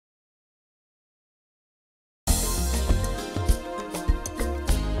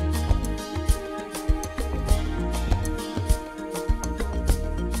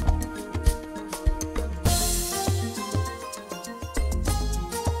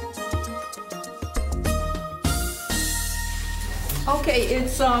Okay,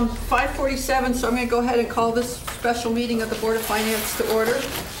 it's 5:47, so I'm going to go ahead and call this special meeting of the Board of Finance to order.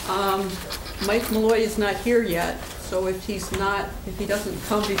 Mike Malloy is not here yet, so if he doesn't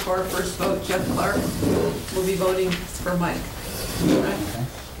come before our first vote, Jeff Clark will be voting for Mike. Okay.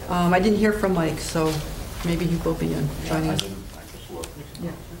 I didn't hear from Mike, so maybe he will be in joining us.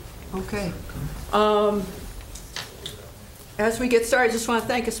 Yeah. Okay. As we get started, I just want to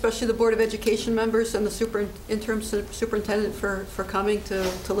thank especially the Board of Education members and the interim superintendent for coming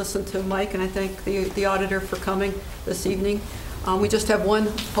to listen to Mike, and I thank the auditor for coming this evening. We just have one,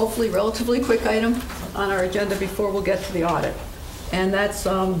 hopefully relatively quick item on our agenda before we'll get to the audit, and that's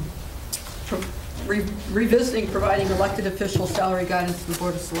revisiting providing elected official salary guidance to the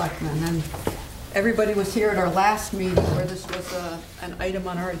Board of Selectmen. And everybody was here at our last meeting where this was an item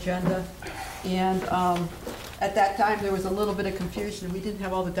on our agenda, and at that time, there was a little bit of confusion. We didn't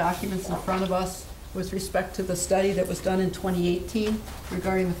have all the documents in front of us with respect to the study that was done in 2018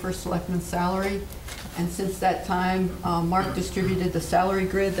 regarding the first selectman's salary. And since that time, Mark distributed the salary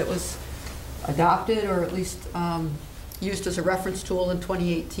grid that was adopted, or at least used as a reference tool in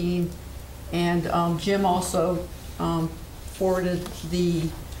 2018. And Jim also forwarded the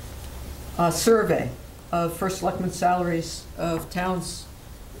survey of first selectman's salaries of towns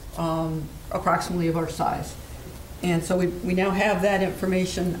approximately of our size. And so we now have that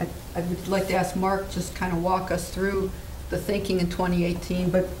information. I would like to ask Mark just kind of walk us through the thinking in 2018.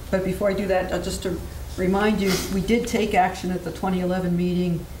 But before I do that, just to remind you, we did take action at the 2011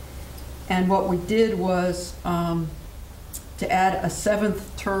 meeting. And what we did was to add a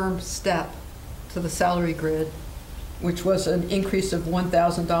 7th term step to the salary grid, which was an increase of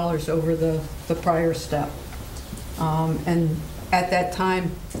 $1,000 over the prior step. And at that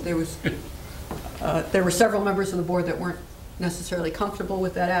time, there were several members of the board that weren't necessarily comfortable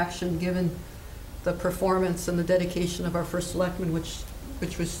with that action, given the performance and the dedication of our first selectman, which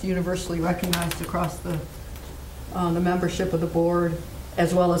was universally recognized across the membership of the board,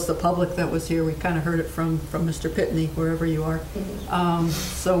 as well as the public that was here. We kind of heard it from Mr. Pitney, wherever you are.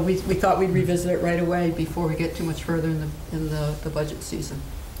 So we thought we'd revisit it right away before we get too much further in the budget season.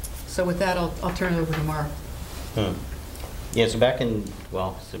 So with that, I'll turn it over to Mark. Yeah, so back in,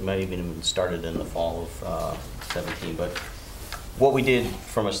 well, it might even have started in the fall of 17, but what we did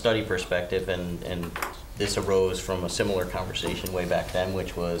from a study perspective, and this arose from a similar conversation way back then,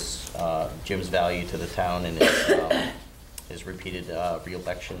 which was Jim's value to the town and his repeated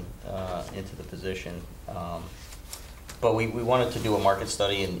re-election into the position. But we wanted to do a market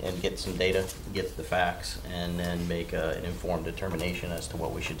study and get some data, get the facts, and then make an informed determination as to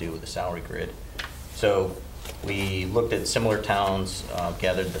what we should do with the salary grid. So we looked at similar towns,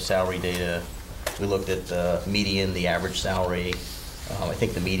 gathered the salary data. We looked at the median, the average salary. I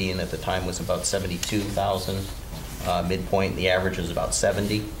think the median at the time was about 72,000. Midpoint, the average was about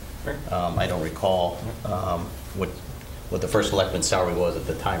 70. I don't recall what the first selectman's salary was at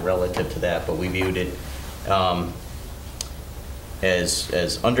the time relative to that, but we viewed it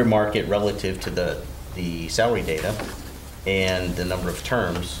as under market relative to the salary data and the number of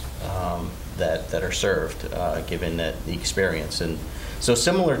terms that are served, given that the experience. And so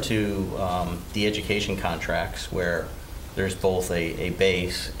similar to the education contracts, where there's both a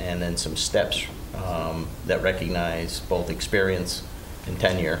base and then some steps that recognize both experience and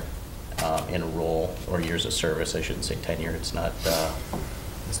tenure in a role, or years of service. I shouldn't say tenure. It's not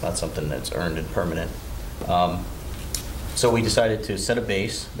something that's earned and permanent. So we decided to set a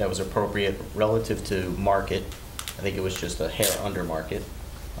base that was appropriate relative to market. I think it was just a hair under market.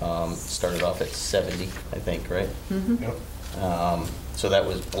 Started off at 70, I think, right? Mm-hmm. Yep. So that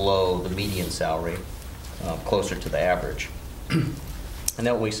was below the median salary, closer to the average. And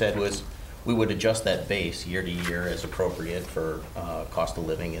then what we said was we would adjust that base year to year as appropriate for cost of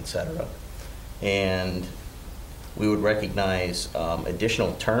living, et cetera. And we would recognize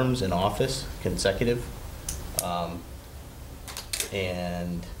additional terms in office, consecutive,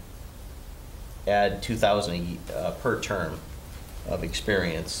 and add 2,000 per term of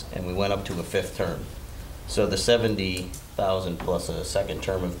experience, and we went up to a 5th term. So the 70,000 plus a second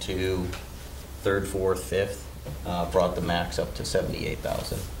term of 2, 3rd, 4th, 5th brought the max up to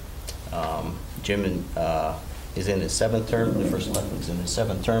 78,000. Jim is in his 7th term. The first selectman's in his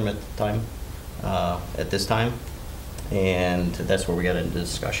 7th term at the time, at this time, and that's where we got into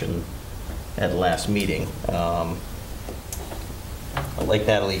discussion at the last meeting. Like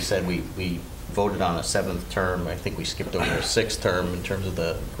Natalie said, we voted on a 7th term. I think we skipped over a 6th term in terms of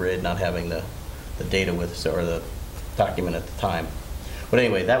the grid, not having the data with us, or the document at the time. But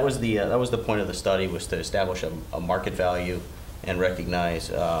anyway, that was the point of the study, was to establish a market value and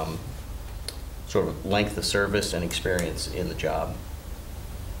recognize sort of length of service and experience in the job.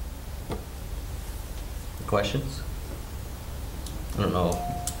 Questions? I don't know.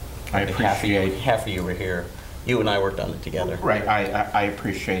 I appreciate half of you were here. You and I worked on it together. Right. I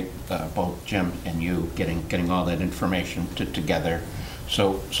appreciate both Jim and you getting all that information together.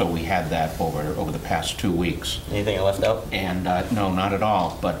 So we had that over the past 2 weeks. Anything I left out? And no, not at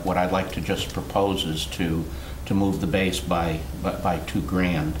all. But what I'd like to just propose is to move the base by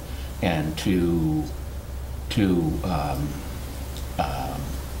 $2,000 and to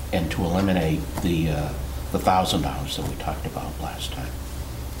eliminate the $1,000 that we talked about last time.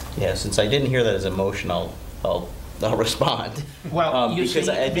 Yeah, since I didn't hear that as a motion, I'll respond. Well, because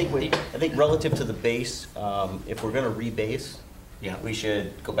I think relative to the base, if we're going to rebase, yeah, we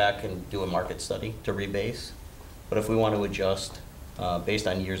should go back and do a market study to rebase. But if we want to adjust based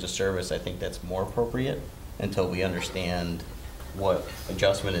on years of service, I think that's more appropriate until we understand what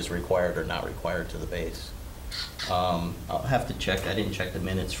adjustment is required or not required to the base. I'll have to check. I didn't check the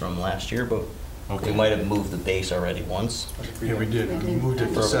minutes from last year, but we might have moved the base already once. Yeah, we did. We moved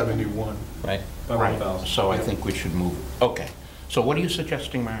it to 71. Right. Right. So I think we should move. Okay. So what are you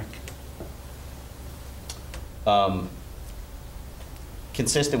suggesting, Mark?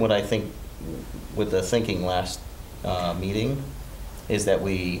 Consistent with, I think, with the thinking last meeting, is that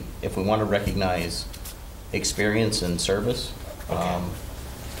if we want to recognize experience and service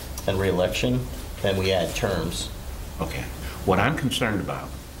and re-election, then we add terms. Okay. What I'm concerned about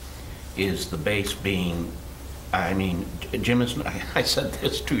is the base being, I mean, Jim is, I said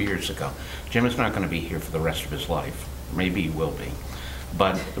this 2 years ago, Jim is not going to be here for the rest of his life. Maybe he will be.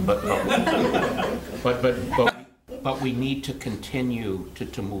 But we need to continue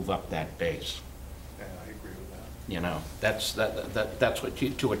to move up that base. Yeah, I agree with that. You know, that's what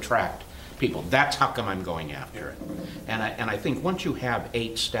to attract people. That's how come I'm going after it. And I think once you have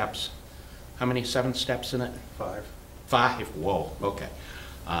 8 steps, how many, 7 steps in it? 5. 5, whoa, okay.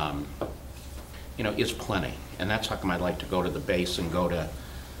 You know, is plenty. And that's how come I'd like to go to the base and go to,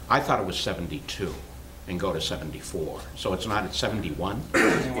 I thought it was 72 and go to 74. So it's not at 71?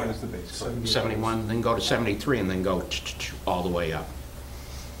 What is the base? 71, then go to 73 and then go all the way up.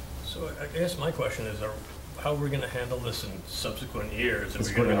 So I guess my question is, how are we going to handle this in subsequent years?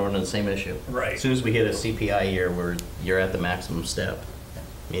 We're going to run into the same issue. Right. As soon as we hit a CPI year, you're at the maximum step.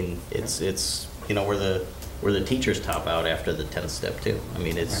 I mean, it's you know, where the teachers top out after the 10th step too. I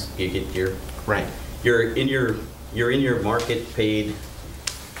mean, it's you're in your market paid,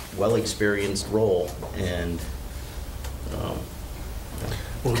 well experienced role, and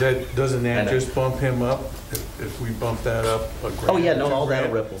Well, doesn't that just bump him up if we bump that up a grand? oh yeah, no, all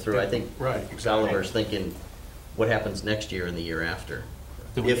that'll ripple through. I think right. Oliver's thinking what happens next year and the year after.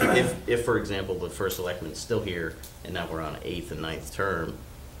 If for example the first selectman's still here and now we're on 8th and 9th term,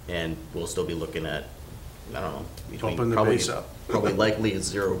 and we'll still be looking at, I don't know, bumping the base up. probably likely it's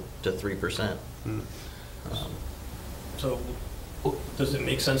 0 to 3%. So does it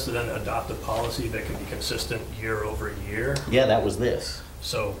make sense to then adopt a policy that can be consistent year over year? Yeah, that was this.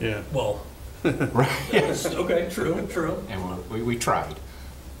 So, yeah. Well, Right. yes, okay, true. And we tried.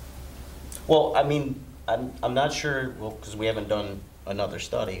 Well, I mean, I'm not sure, well, because we haven't done another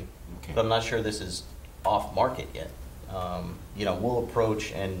study, Okay. but I'm not sure this is off market yet. You know, we'll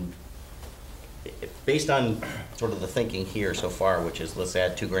approach, and based on sort of the thinking here so far, which is let's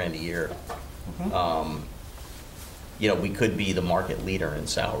add $2,000 a year, you know, we could be the market leader in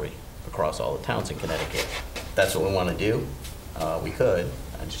salary across all the towns in Connecticut. That's what we want to do. We could.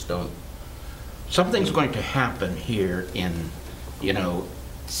 I just don't. Something's going to happen here in, you know,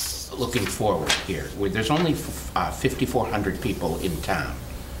 looking forward here. There's only 5,400 people in town,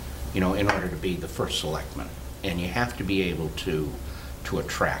 you know, in order to be the first selectman. And you have to be able to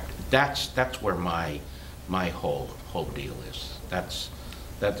attract. That's where my whole deal is. That's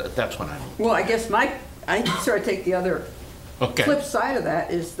what I'm. Well, I guess I sort of take the other Okay. flip side of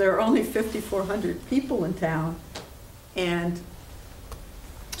that is there are only 5,400 people in town, and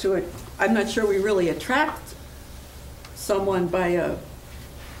I'm not sure we really attract someone by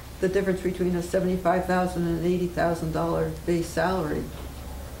the difference between a $75,000 and an $80,000 base salary.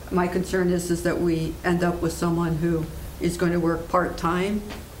 My concern is that we end up with someone who is going to work part-time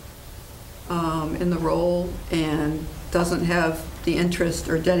in the role and doesn't have the interest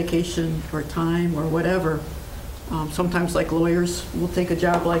or dedication or time or whatever. Sometimes, like lawyers, will take a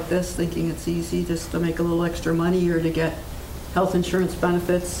job like this thinking it's easy just to make a little extra money or to get health insurance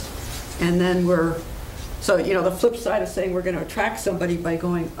benefits. And then so, you know, the flip side of saying we're going to attract somebody by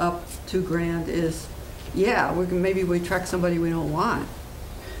going up $2,000 is, yeah, maybe we attract somebody we don't want.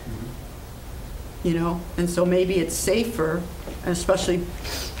 You know, and so maybe it's safer, especially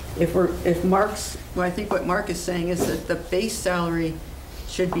if Mark's, well, I think what Mark is saying is that the base salary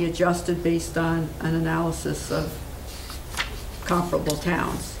should be adjusted based on an analysis of comparable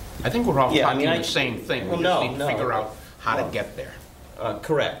towns. I think we're all Yeah, I talking mean, the same thing. We Well, just no, need to no. figure out how to Well, get there.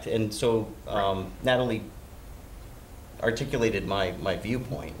 Correct, and so not only articulated my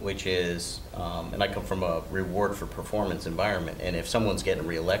viewpoint, which is, and I come from a reward for performance environment, and if someone's getting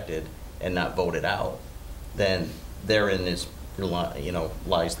reelected and not voted out, then therein is,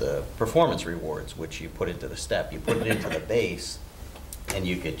 lies the performance rewards, which you put into the step. You put it into the base, and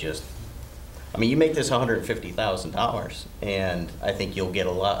you could just, I mean, you make this $150,000, and I think you'll get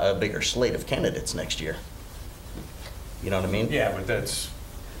a bigger slate of candidates next year. You know what I mean? Yeah, but that's,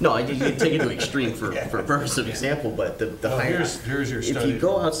 No, you take it to extreme for purpose of example, but the well, higher. here's your If study. you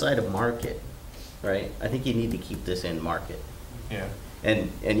go outside of market, right, I think you need to keep this in market. Yeah.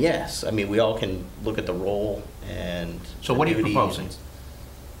 And yes, I mean, we all can look at the role and. So the what are you duties. proposing?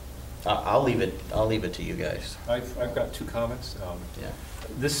 I'll leave it to you guys. I've got two comments. Yeah.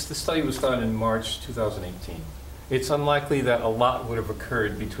 The study was done in March 2018. It's unlikely that a lot would have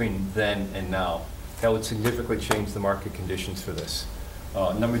occurred between then and now that would significantly change the market conditions for this.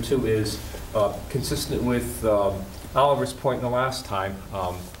 Number two is, consistent with Oliver's point in the last time,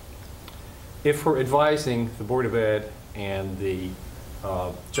 if we're advising the Board of Ed and the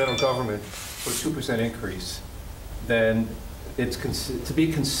general government for a 2% increase, then it's to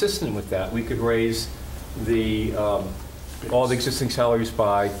be consistent with that, we could raise the all the existing salaries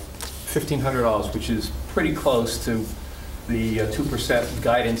by $1,500, which is pretty close to the 2%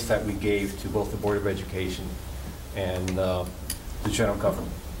 guidance that we gave to both the Board of Education and the general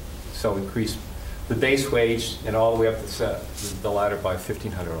government. So increase the base wage and all the way up to the ladder by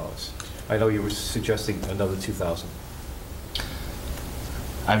 $1,500. I know you were suggesting another $2,000.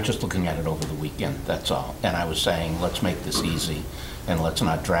 I was just looking at it over the weekend, that's all. And I was saying, let's make this easy and let's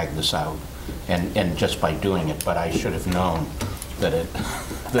not drag this out. And just by doing it, but I should have known that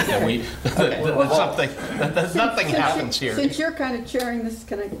that nothing happens here. Since you're kind of chairing this,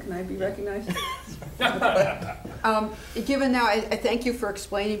 can I be recognized? Given now, I thank you for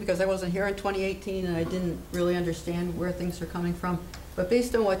explaining, because I wasn't here in 2018 and I didn't really understand where things are coming from. But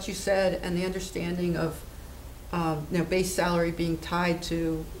based on what you said and the understanding of base salary being tied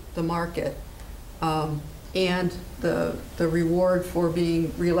to the market, and the reward for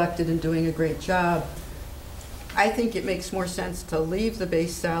being reelected and doing a great job, I think it makes more sense to leave the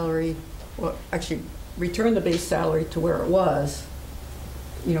base salary, well, actually return the base salary to where it was,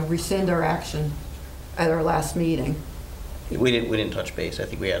 rescind our action at our last meeting. We didn't touch base. I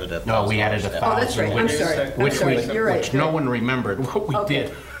think we added $1,000. No, we added $1,000. Oh, that's right, I'm sorry. You're right. Which no one remembered what we Okay.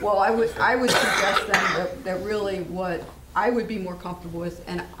 did. Well, I would suggest then that really what I would be more comfortable with,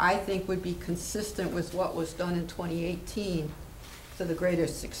 and I think would be consistent with what was done in 2018 to the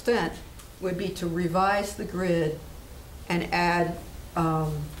greatest extent, would be to revise the grid and add a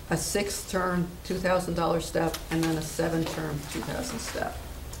 6-term $2,000 step and then a 7-term $2,000 step.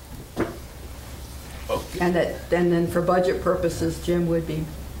 Okay. And then for budget purposes, Jim would be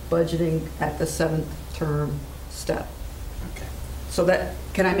budgeting at the 7th-term step. Okay. So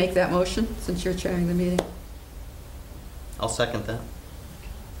can I make that motion since you're chairing the meeting? I'll second that.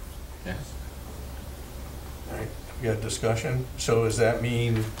 Yes. All right, we got discussion. So does that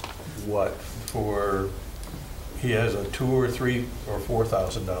mean what he has a $2,000 or $3,000 or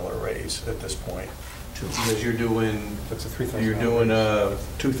 $4,000 raise at this point? Because you're doing, That's a $3,000. you're doing a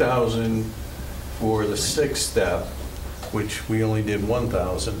 $2,000 for the 6th step, which we only did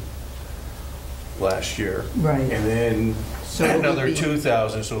 $1,000 last year. Right. And then So it would another be-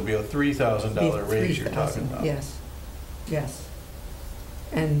 $2,000, so it'll be a $3,000 Be raise you're talking 3,000, about. Yes.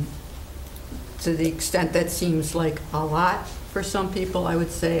 And to the extent that seems like a lot for some people, I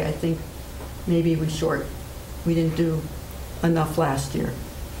would say, I think maybe we didn't do enough last year.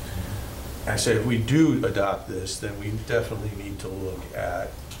 I said, if we do adopt this, then we definitely need to look at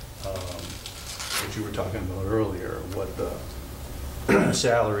what you were talking about earlier, what the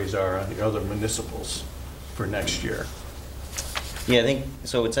salaries are on the other municipals for next year. Yeah, I think,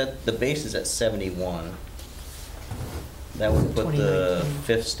 so the base is at 71. That would put the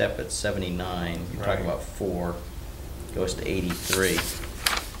 2019. 5th step at 79. You're talking Right. about 4, goes to 83.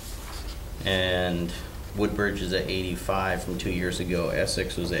 And Woodbridge is at 85 from 2 years ago.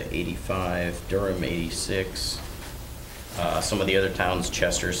 Essex was at 85, Durham 86. Some of the other towns,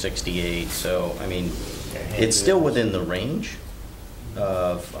 Chester 68. So, I mean, it's still within the range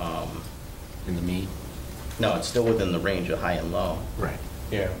of, In the meat? no, it's still within the range of high and low. Right.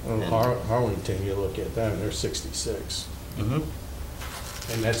 Yeah, well, And- Harlington, you look at them, they're 66. Mm-hmm.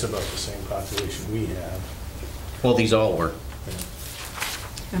 And that's about the same population we have. Well, these all were.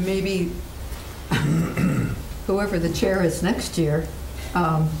 And maybe whoever the chair is next year,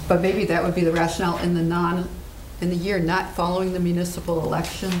 but maybe that would be the rationale in the year not following the municipal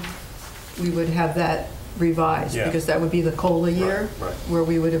election, we would have that revised, Yeah. because that would be the COLA year, Right. where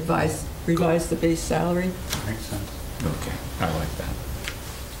we would revise the base salary. Makes sense. Okay, I like that.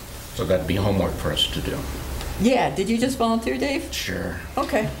 So that'd be homework for us to do. Yeah, did you just volunteer, Dave? Sure.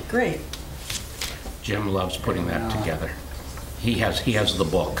 Okay, great. Jim loves putting that together. He has the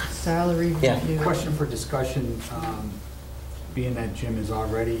book. Salary Yeah. review. Question for discussion, being that Jim is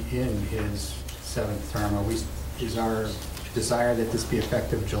already in his 7th term, is our desire that this be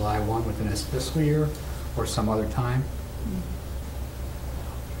effective July 1 within his fiscal year or some other time?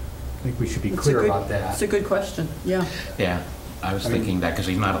 I think we should be It's a clear good- about that. It's a good question, yeah. Yeah, I was thinking that because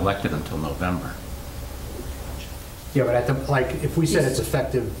he's not elected until November. Yeah, but if we said it's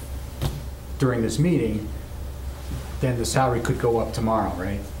effective during this meeting, then the salary could go up tomorrow,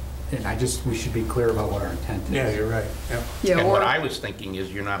 right? And we should be clear about what our intent is. Yeah, you're right, yeah. Yeah, And what or, I was thinking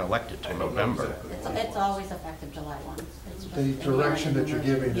is you're not elected till November. It's always effective July 1. It's just The in direction that you're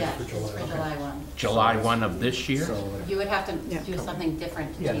giving is Yeah, for it's July. for July 1. July 1 of this year? So, You would have to Yeah. do something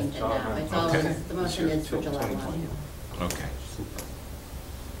different to Yeah, change it now. It's Okay. always, the motion is for July 1. Okay.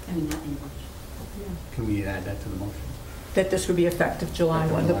 I mean, not in March. can we add that to the motion? that this would be effective July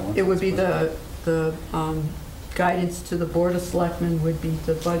 1. July 1. It would be the guidance to the Board of Selectmen would be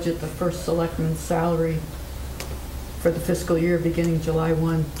to budget the first selectman's salary for the fiscal year beginning July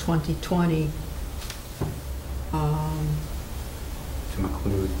 1, 2020. To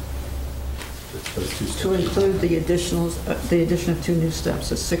include those two steps? To include the addition of 2 new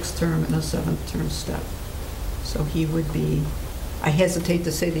steps, a 6th term and a 7th term step. So he would be, I hesitate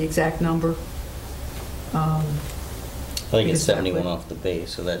to say the exact number. I think it's Because that 71 would- off the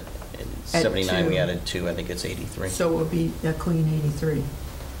base, so that, At 79, we 2. added 2, I think it's 83. So it would be a clean 83,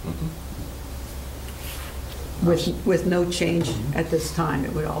 Mhm. with no change at this time.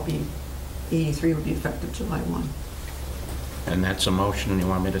 It would all be, 83 would be effective July 1. And that's a motion, you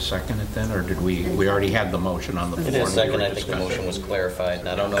want me to second it then, or did we already had the motion on the floor? It is and we were second, I think the discussing? motion was clarified, and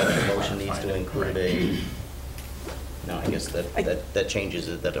I don't know if the motion needs to include no, I guess that changes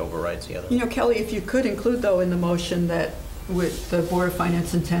it, that overrides the other. You know, Kelly, if you could include, though, in the motion that with the Board of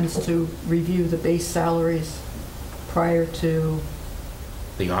Finance intends to review the base salaries prior to,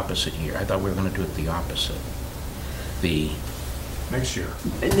 The opposite year. I thought we were going to do it the opposite. Next year.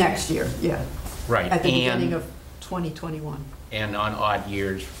 next year, yeah, Right. at the beginning of 2021. And on odd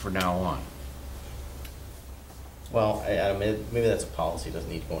years from now on. Well, I mean, maybe that's a policy, doesn't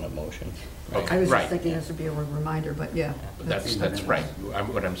need to go in a motion. Okay, I was right. just thinking this would be a reminder, but yeah. That's right.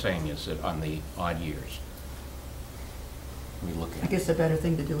 What I'm saying is that on the odd years, we look I at. guess the better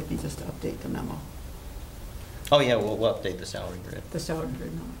thing to do would be just to update the memo, Oh, yeah, we'll update the salary grid. the salary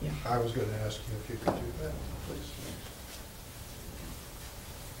grid memo, yeah. I was going to ask you if you could do that, please.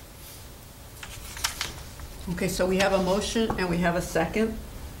 Okay, so we have a motion and we have a second.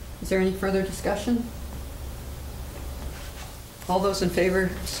 Is there any further discussion? All those in favor,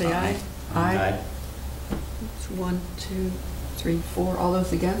 say aye. Aye. It's 1, 2, 3, 4. All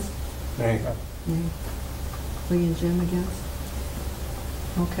those against? Nay. Nay. Lee and Jim against?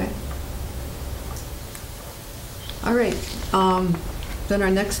 Okay. All right, then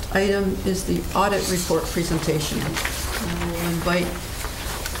our next item is the audit report presentation. And we'll invite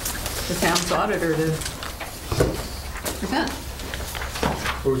the town's auditor to present.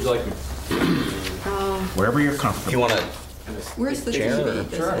 Where would you like me? Wherever you're If you comfortable. want to Where's the chair, TV? or-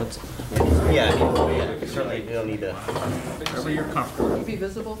 Does yeah, certainly, you don't need to. Wherever you're comfortable. he be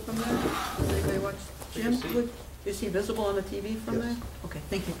visible from there? Does anybody watch? Jim, is he visible on the TV from Yes. there? Okay,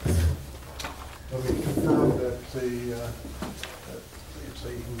 thank you. Let me confirm that it's a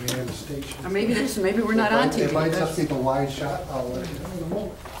manned station. Or maybe we're not on TV. It might just That's- be the wide shot, I'll let you know in a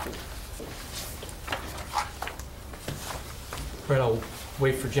moment. Right, I'll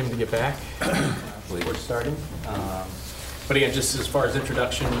wait for Jim to get back before starting. But again, just as far as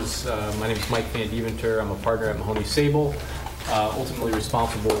introductions, my name is Mike Van Deventer. I'm a partner at Mahoney Sable, ultimately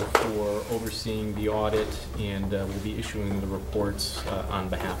responsible for overseeing the audit and will be issuing the reports on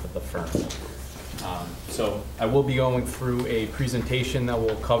behalf of the firm. So I will be going through a presentation that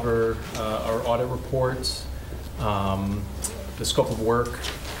will cover our audit reports, the scope of work.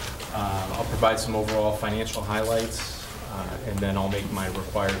 I'll provide some overall financial highlights, and then I'll make my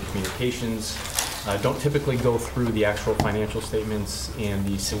required communications. Don't typically go through the actual financial statements and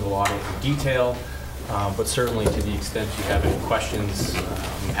the single audit in detail, but certainly to the extent you have any questions,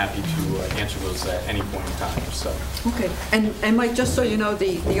 I'm happy to answer those at any point in time. So, Okay, and Mike, just so you know,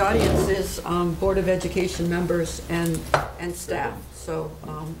 the audience is Board of Education members and staff. So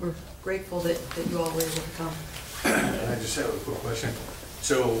we're grateful that you all were able to come. I just have a quick question.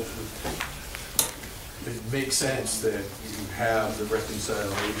 So it makes sense that you have the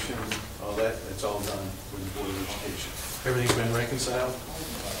reconciliation, all that, it's all done with the Board of Education. Everything's been reconciled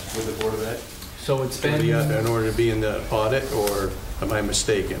with the Board of Ed? So it's been... In order to be in the audit, or am I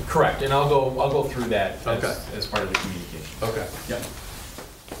mistaken? Correct, and I'll go through that Okay. as part of the communication. Okay. Yeah.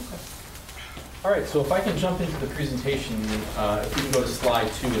 All right, so if I can jump into the presentation, if we can go to slide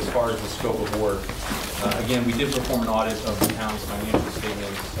 2 as far as the scope of work. Again, we did perform an audit of the town's financial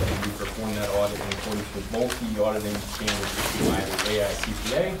statements, and we performed that audit in accordance with both the auditing standards issued by the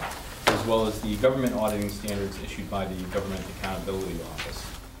AICPA, as well as the government auditing standards issued by the Government Accountability Office.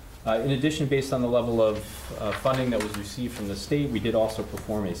 In addition, based on the level of funding that was received from the state, we did also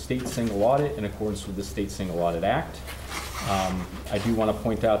perform a state single audit in accordance with the State Single Audit Act. I do want to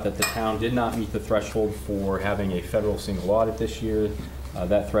point out that the town did not meet the threshold for having a federal single audit this year.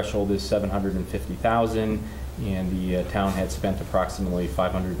 That threshold is $750,000, and the town had spent approximately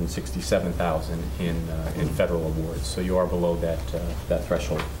 $567,000 in federal awards. So you are below that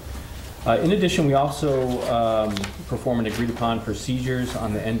threshold. In addition, we also perform an agreed-upon procedures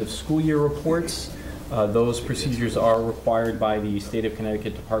on the end of school year reports. Those procedures are required by the State of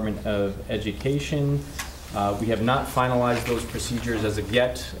Connecticut Department of Education. We have not finalized those procedures as of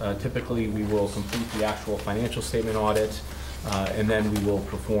yet. Typically, we will complete the actual financial statement audit, and then we will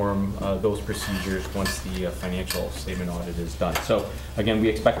perform those procedures once the financial statement audit is done. So again, we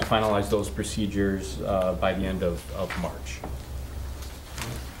expect to finalize those procedures by the end of March.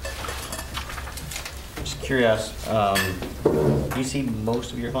 Just curious, do you see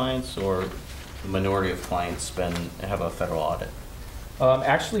most of your clients or the minority of clients have a federal audit?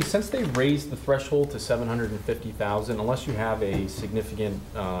 Actually, since they raised the threshold to $750,000, unless you have a significant,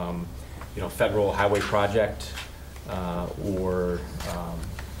 federal highway project or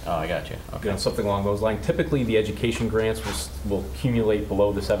Oh, I got you. Okay. something along those lines, typically the education grants will accumulate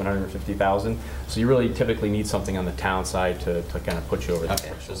below the $750,000. So you really typically need something on the town side to kind of put you over that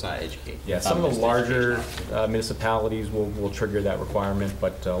Okay, so it's not education. Yeah, some of the larger municipalities will trigger that requirement,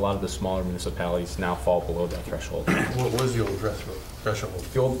 but a lot of the smaller municipalities now fall below that threshold. What was the old threshold?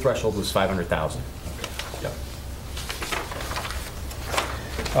 The old threshold was $500,000. Yep.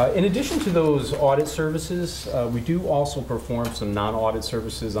 In addition to those audit services, we do also perform some non-audit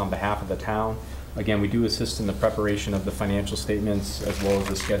services on behalf of the town. Again, we do assist in the preparation of the financial statements as well as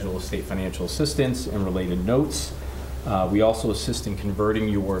the schedule of state financial assistance and related notes. We also assist in converting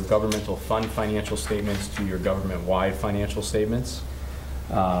your governmental fund financial statements to your government-wide financial statements.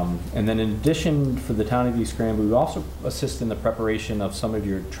 And then in addition, for the town of East Granby, we also assist in the preparation of some of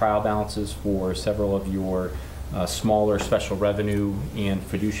your trial balances for several of your smaller special revenue and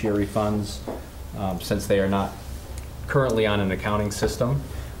fiduciary funds, since they are not currently on an accounting system.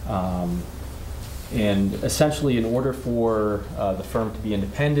 And essentially, in order for the firm to be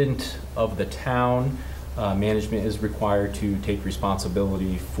independent of the town, management is required to take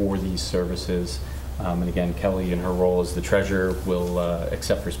responsibility for these services. And again, Kelly, in her role as the treasurer, will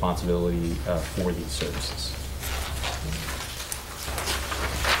accept responsibility for these services.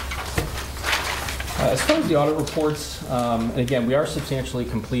 As far as the audit reports, and again, we are substantially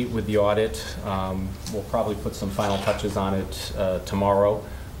complete with the audit. We'll probably put some final touches on it tomorrow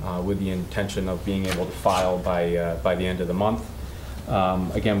with the intention of being able to file by the end of the month.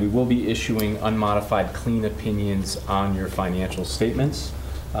 Again, we will be issuing unmodified clean opinions on your financial statements.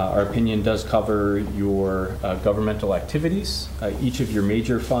 Our opinion does cover your governmental activities. Each of your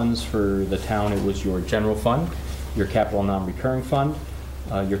major funds for the town, it was your general fund, your capital non-recurring fund,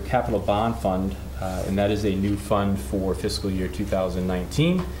 your capital bond fund, and that is a new fund for fiscal year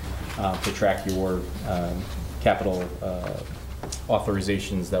 2019 to track your capital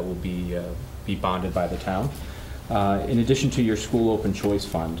authorizations that will be bonded by the town, in addition to your school open choice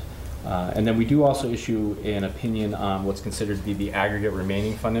fund. And then we do also issue an opinion on what's considered to be the aggregate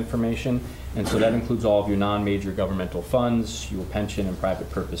remaining fund information, and so that includes all of your non-major governmental funds, your pension and private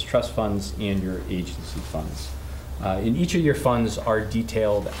purpose trust funds, and your agency funds. And each of your funds are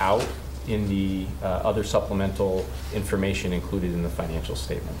detailed out in the other supplemental information included in the financial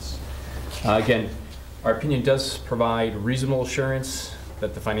statements. Again, our opinion does provide reasonable assurance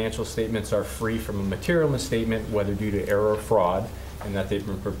that the financial statements are free from a material misstatement, whether due to error or fraud, and that they've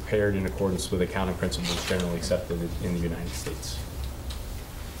been prepared in accordance with accounting principles generally accepted in the United States.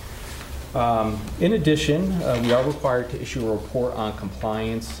 In addition, we are required to issue a report on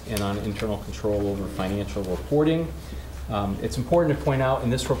compliance and on internal control over financial reporting. It's important to point out in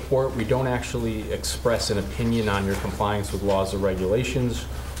this report, we don't actually express an opinion on your compliance with laws or regulations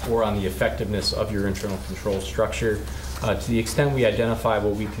or on the effectiveness of your internal control structure. To the extent we identify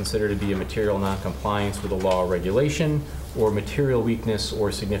what we consider to be a material noncompliance with a law or regulation, or material weakness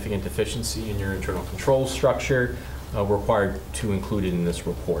or significant deficiency in your internal control structure, we're required to include it in this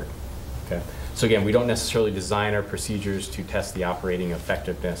report. Okay? So again, we don't necessarily design our procedures to test the operating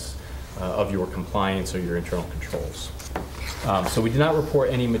effectiveness of your compliance or your internal controls. So we did not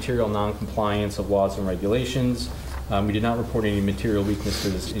report any material noncompliance of laws and regulations. We did not report any material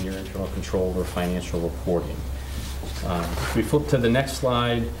weaknesses in your internal control or financial reporting. If we flip to the next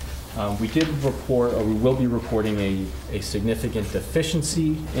slide, we did report, or we will be reporting a significant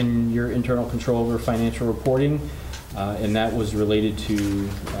deficiency in your internal control or financial reporting, and that was related to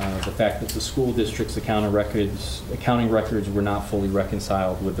the fact that the school district's accounting records were not fully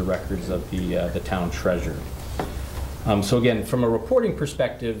reconciled with the records of the town treasurer. So again, from a reporting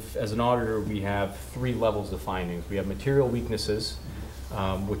perspective, as an auditor, we have 3 levels of findings. We have material weaknesses,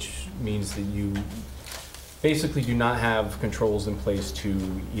 which means that you basically do not have controls in place to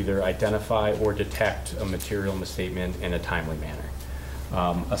either identify or detect a material misstatement in a timely manner.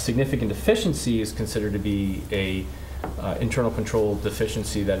 A significant deficiency is considered to be a internal control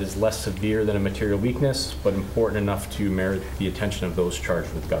deficiency that is less severe than a material weakness, but important enough to merit the attention of those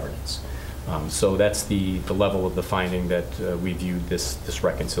charged with governance. So that's the level of the finding that we viewed this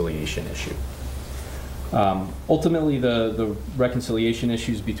reconciliation issue. Ultimately, the reconciliation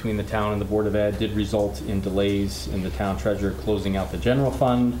issues between the town and the Board of Ed did result in delays in the town treasurer closing out the general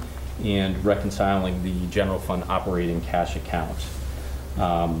fund and reconciling the general fund operating cash account.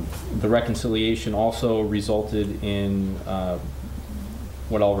 The reconciliation also resulted in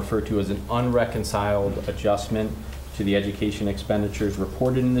what I'll refer to as an unreconciled adjustment to the education expenditures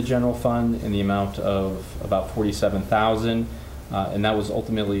reported in the general fund in the amount of about $47,000, and that was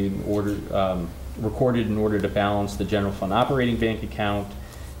ultimately recorded in order to balance the general fund operating bank account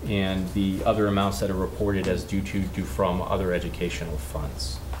and the other amounts that are reported as due from other educational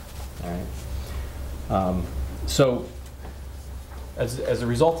funds. All right. So as a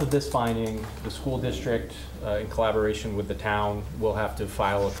result of this finding, the school district, in collaboration with the town, will have to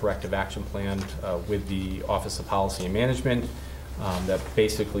file a corrective action plan with the Office of Policy and Management that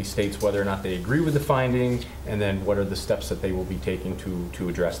basically states whether or not they agree with the finding, and then what are the steps that they will be taking to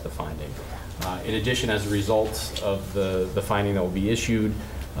address the finding. In addition, as a result of the finding that will be issued,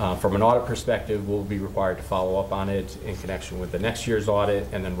 from an audit perspective, we'll be required to follow up on it in connection with the next year's audit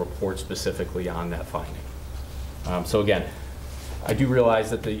and then report specifically on that finding. So again, I do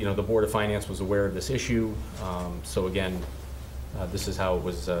realize that the Board of Finance was aware of this issue. So again, this is how it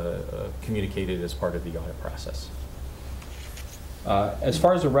was communicated as part of the audit process. As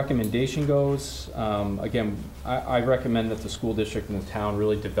far as the recommendation goes, again, I recommend that the school district and the town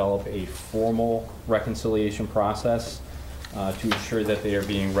really develop a formal reconciliation process to ensure that they are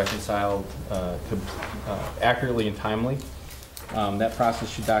being reconciled accurately and timely. That process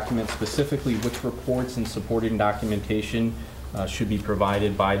should document specifically which reports and supporting documentation should be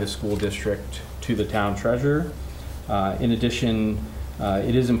provided by the school district to the town treasurer. In addition,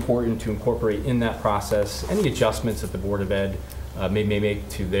 it is important to incorporate in that process any adjustments that the Board of Ed may make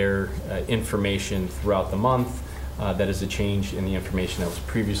to their information throughout the month that is a change in the information that was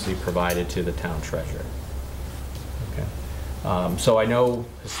previously provided to the town treasurer. Okay. So I know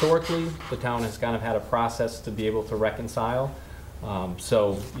historically the town has kind of had a process to be able to reconcile.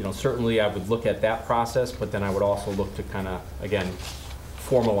 So, certainly I would look at that process, but then I would also look to kind of, again,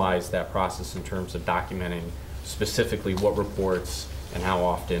 formalize that process in terms of documenting specifically what reports and how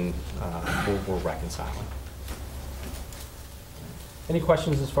often we're reconciling. Any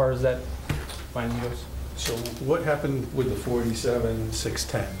questions as far as that finding goes? So what happened with the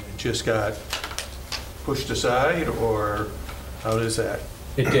 47,610? It just got pushed aside, or how does that?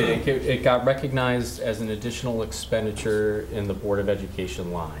 It did. It got recognized as an additional expenditure in the Board of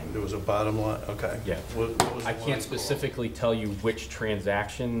Education line. There was a bottom line? Okay. Yeah. What was the I line can't specifically tell you which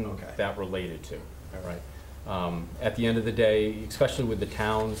transaction that related to. All right. At the end of the day, especially with the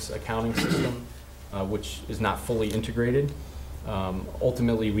town's accounting system, which is not fully integrated,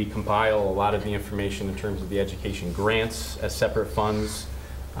 ultimately we compile a lot of the information in terms of the education grants as separate funds.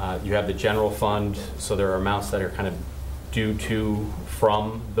 You have the general fund, so there are amounts that are kind of due to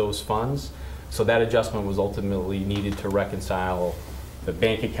from those funds. So that adjustment was ultimately needed to reconcile the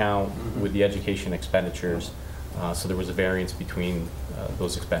bank account with the education expenditures. So there was a variance between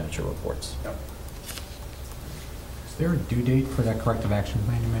those expenditure reports. Yep. Is there a due date for that corrective action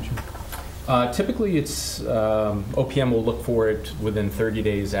plan you mentioned? Typically, it's OPM will look for it within 30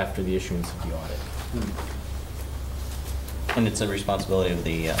 days after the issuance of the audit. And it's the responsibility of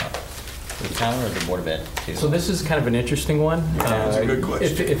the The town or the Board of Ed too? So this is kind of an interesting one. That's a good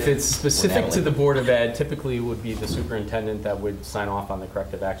question. If it's specific to the Board of Ed, typically it would be the superintendent that would sign off on the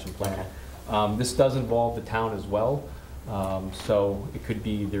corrective action plan. This does involve the town as well. So it could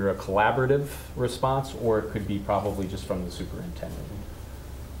be either a collaborative response, or it could be probably just from the superintendent.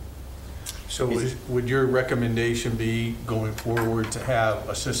 So would your recommendation be going forward to have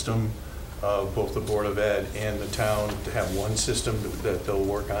a system of both the Board of Ed and the town to have one system that they'll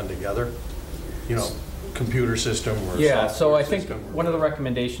work on together? You know, computer system or Yeah, so I software think system? one of the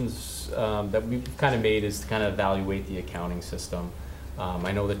recommendations that we've kind of made is to kind of evaluate the accounting system.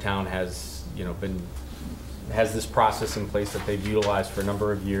 I know the town has, has this process in place that they've utilized for a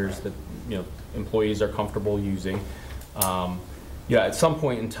number of years that, employees are comfortable using. Yeah, at some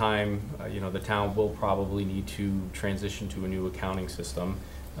point in time, the town will probably need to transition to a new accounting system,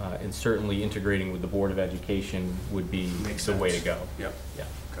 and certainly integrating with the Board of Education would be the way to go. Yep. Yeah.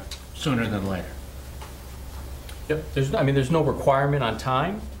 Okay. Sooner than later. Yep. There's no requirement on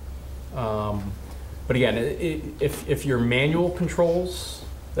time, but again, if your manual controls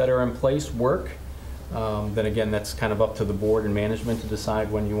that are in place work, then again, that's kind of up to the board and management to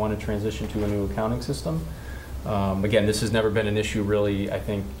decide when you want to transition to a new accounting system. Again, this has never been an issue really, I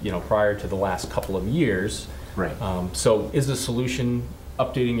think, prior to the last couple of years. Right. So is the solution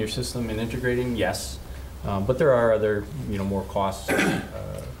updating your system and integrating? Yes. But there are other, more costs.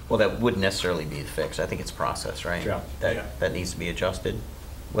 Well, that wouldn't necessarily be the fix. I think it's process, right? Yeah. That needs to be adjusted.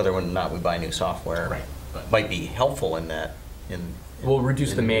 Whether or not we buy new software Right. might be helpful in that. We'll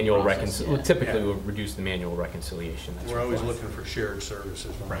reduce the manual process, reconciliation. yeah. Typically, Yeah. we'll reduce the manual reconciliation. That's We're always required. looking for shared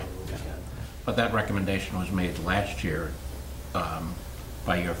services. Right. whenever we can. But that recommendation was made last year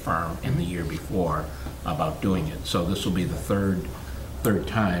by your firm and the year before about doing it. So this will be the third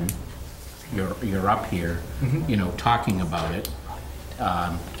time you're up here, talking about it.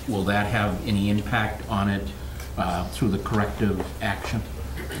 Will that have any impact on it through the corrective action?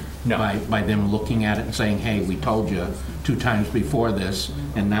 No. By them looking at it and saying, hey, we told you 2 times before this,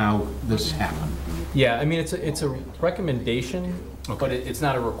 and now this happened? Yeah, it's a recommendation, but it's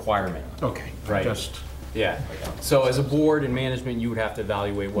not a requirement. Okay. Right. Just, Yeah. So as a board and management, you would have to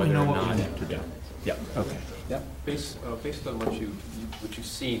evaluate whether or what not. we have to do. Yep. Okay. Based on what you've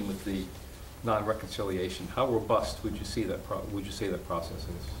seen with the non-reconciliation, how robust would you say that process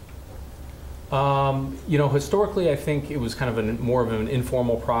is? Historically, I think it was kind of more of an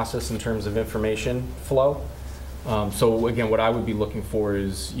informal process in terms of information flow. So again, what I would be looking for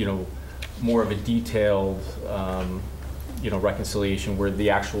is, more of a detailed, reconciliation where the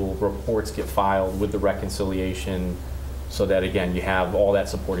actual reports get filed with the reconciliation, so that again, you have all that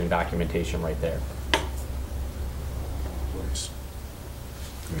supporting documentation right there. Nice.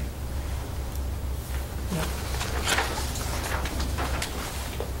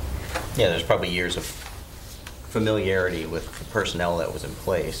 Yeah, there's probably years of familiarity with the personnel that was in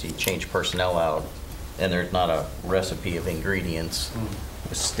place. You change personnel out, and there's not a recipe of ingredients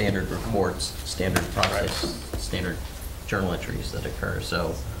with standard reports, standard process, standard journal entries that occur.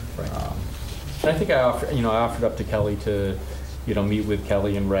 So, And I think I offered up to Kelly to, meet with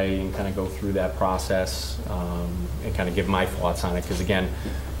Kelly and Ray and kind of go through that process, and kind of give my thoughts on it. Because again,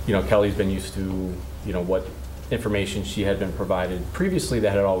 Kelly's been used to, what information she had been provided previously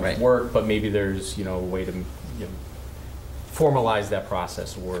that had always worked, but maybe there's, a way to, formalize that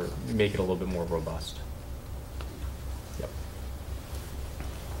process or make it a little bit more robust. Yep.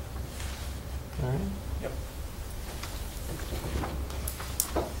 All right. Yep.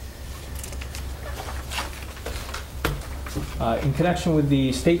 In connection with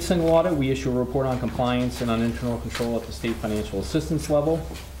the state single audit, we issue a report on compliance and on internal control at the state financial assistance level.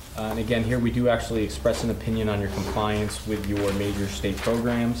 And again, here we do actually express an opinion on your compliance with your major state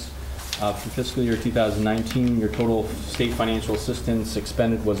programs. For fiscal year 2019, your total state financial assistance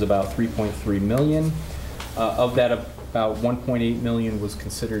expended was about $3.3 million. Of that, about $1.8 million was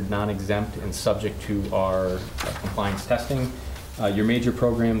considered non-exempt and subject to our compliance testing. Your major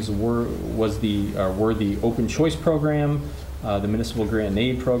programs were the Open Choice Program, the Municipal Grant and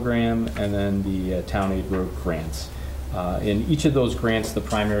Aid Program, and then the Town Aid Road Grants. In each of those grants, the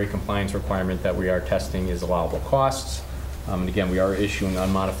primary compliance requirement that we are testing is allowable costs. And again, we are issuing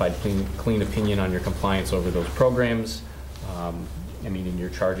unmodified clean opinion on your compliance over those programs. Meaning you're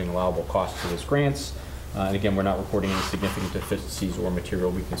charging allowable costs to those grants. And again, we're not reporting any significant deficiencies or material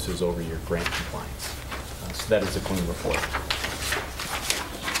weaknesses over your grant compliance. So that is a clean report.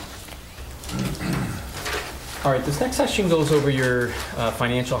 All right, this next section goes over your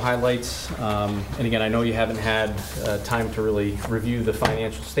financial highlights. And again, I know you haven't had time to really review the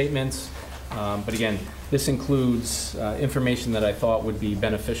financial statements. But again, this includes information that I thought would be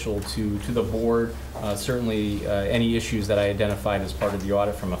beneficial to the board. Certainly, any issues that I identified as part of the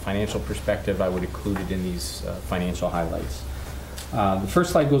audit from a financial perspective, I would include it in these financial highlights. The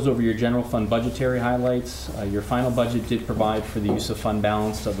first slide goes over your general fund budgetary highlights. Your final budget did provide for the use of fund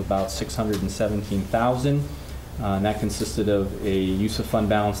balance of about $617,000. And that consisted of a use of fund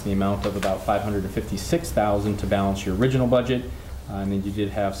balance in the amount of about $556,000 to balance your original budget. And then you did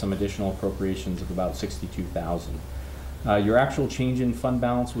have some additional appropriations of about $62,000. Your actual change in fund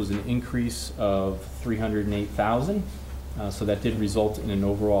balance was an increase of $308,000. So that did result in an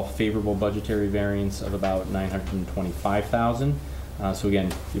overall favorable budgetary variance of about $925,000. So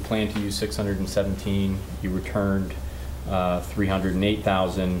again, you plan to use $617,000, you returned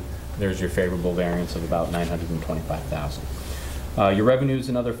 $308,000. There's your favorable variance of about $925,000. Your revenues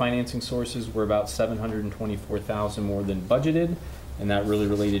and other financing sources were about $724,000 more than budgeted, and that really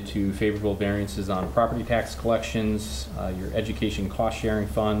related to favorable variances on property tax collections, your education cost sharing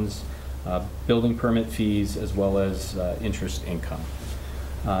funds, building permit fees, as well as interest income.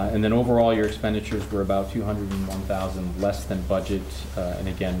 And then overall, your expenditures were about $201,000 less than budget, and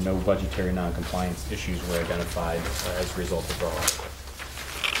again, no budgetary non-compliance issues were identified as a result of our audit.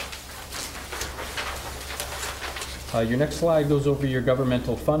 Your next slide goes over your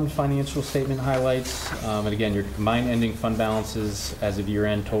governmental fund financial statement highlights. And again, your combined ending fund balances as of year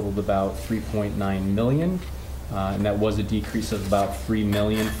end totaled about $3.9 million. And that was a decrease of about $3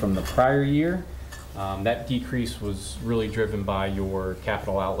 million from the prior year. That decrease was really driven by your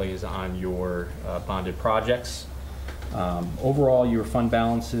capital outlays on your bonded projects. Overall, your fund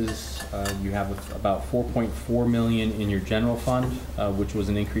balances, you have about $4.4 million in your general fund, which was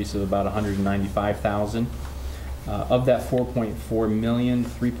an increase of about $195,000. Of that $4.4 million,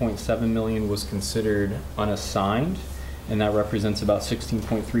 $3.7 million was considered unassigned, and that represents about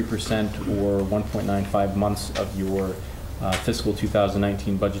 16.3% or 1.95 months of your fiscal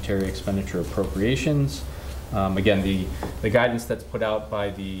 2019 budgetary expenditure appropriations. Again, the guidance that's put out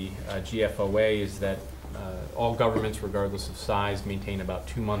by the GFOA is that all governments, regardless of size, maintain about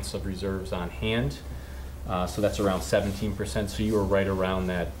 2 months of reserves on hand. So that's around 17%, so you are right around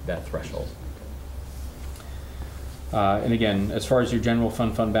that threshold. And again, as far as your general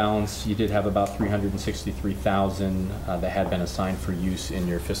fund balance, you did have about $363,000 that had been assigned for use in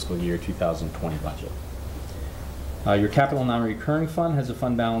your fiscal year 2020 budget. Your capital non-recurring fund has a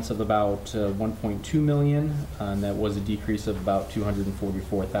fund balance of about $1.2 million, and that was a decrease of about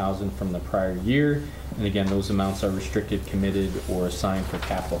 $244,000 from the prior year. And again, those amounts are restricted, committed, or assigned for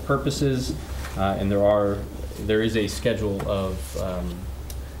capital purposes. And there is a schedule of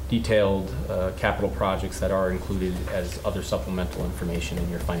detailed capital projects that are included as other supplemental information in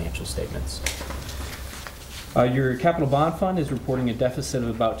your financial statements. Your capital bond fund is reporting a deficit of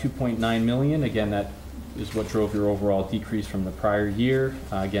about $2.9 million. Again, that is what drove your overall decrease from the prior year.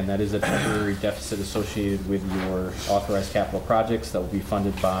 Again, that is a temporary deficit associated with your authorized capital projects that will be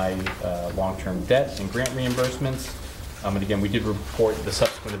funded by long-term debt and grant reimbursements. And again, we did report the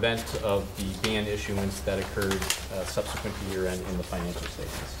subsequent event of the ban issuance that occurred subsequent to year end in the financial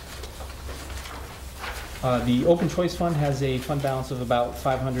statements. The Open Choice Fund has a fund balance of about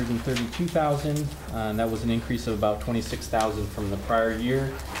 $532,000, and that was an increase of about $26,000 from the prior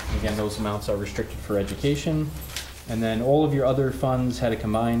year. Again, those amounts are restricted for education. And then all of your other funds had a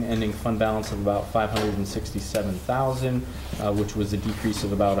combined ending fund balance of about $567,000, which was a decrease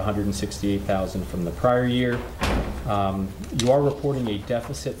of about $168,000 from the prior year. You are reporting a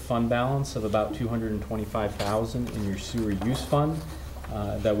deficit fund balance of about $225,000 in your sewer use fund.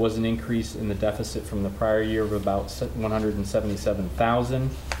 That was an increase in the deficit from the prior year of about $177,000.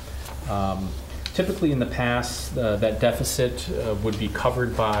 Typically in the past, that deficit would be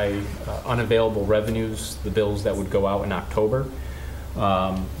covered by unavailable revenues, the bills that would go out in October.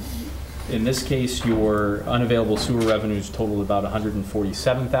 In this case, your unavailable sewer revenues totaled about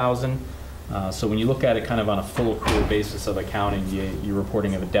 $147,000. So when you look at it kind of on a full accrual basis of accounting, you're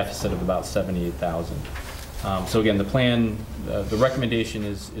reporting of a deficit of about $78,000. So again, the plan, the recommendation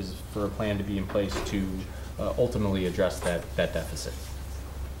is for a plan to be in place to ultimately address that deficit.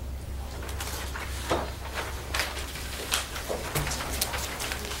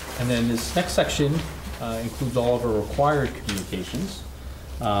 And then this next section includes all of our required communications.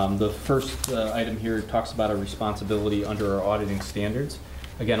 The first item here talks about our responsibility under our auditing standards.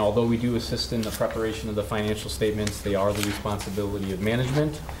 Again, although we do assist in the preparation of the financial statements, they are the responsibility of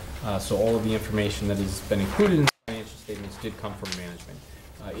management. So all of the information that has been included in the financial statements did come from management.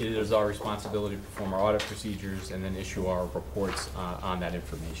 It is our responsibility to perform our audit procedures and then issue our reports on that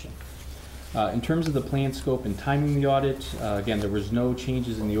information. In terms of the plan, scope, and timing of the audit, again, there was no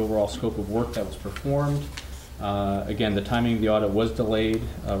changes in the overall scope of work that was performed. Again, the timing of the audit was delayed,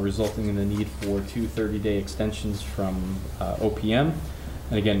 resulting in the need for 2 30-day extensions from OPM.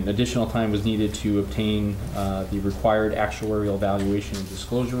 And again, additional time was needed to obtain the required actuarial evaluation and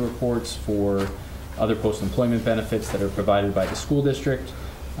disclosure reports for other post-employment benefits that are provided by the school district.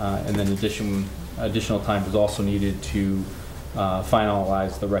 And then additional time was also needed to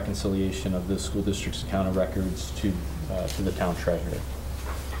finalize the reconciliation of the school district's account of records to the town treasurer.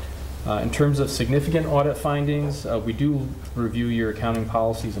 In terms of significant audit findings, we do review your accounting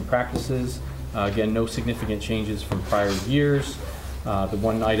policies and practices. Again, no significant changes from prior years. The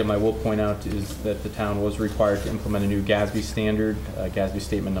one item I will point out is that the town was required to implement a new GASB standard, GASB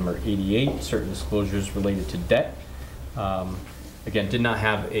statement number 88, certain disclosures related to debt. Again, did not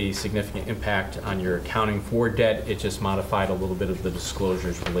have a significant impact on your accounting for debt. It just modified a little bit of the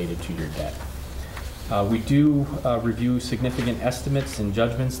disclosures related to your debt. We do review significant estimates and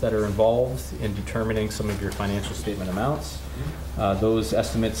judgments that are involved in determining some of your financial statement amounts. Those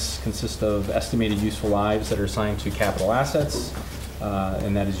estimates consist of estimated useful lives that are assigned to capital assets,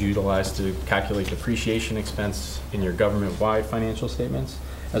 and that is utilized to calculate depreciation expense in your government-wide financial statements,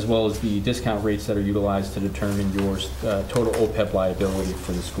 as well as the discount rates that are utilized to determine your total OPEB liability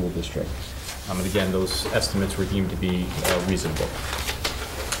for the school district. And again, those estimates were deemed to be reasonable.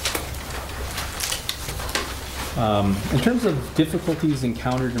 In terms of difficulties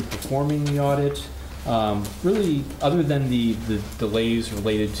encountered in performing the audit, really, other than the delays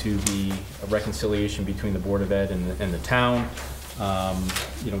related to the reconciliation between the Board of Ed and the town,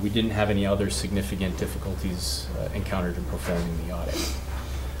 we didn't have any other significant difficulties encountered in performing the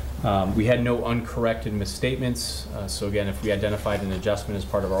audit. We had no uncorrected misstatements. So again, if we identified an adjustment as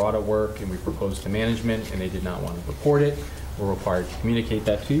part of our audit work and we proposed to management and they did not want to report it, we're required to communicate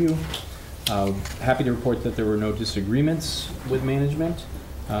that to you. Happy to report that there were no disagreements with management.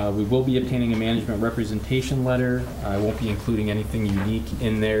 We will be obtaining a management representation letter. I won't be including anything unique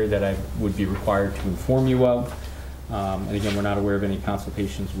in there that I would be required to inform you of. And again, we're not aware of any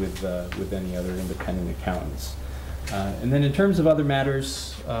consultations with any other independent accountants. And then in terms of other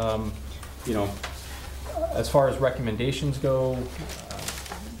matters, as far as recommendations go,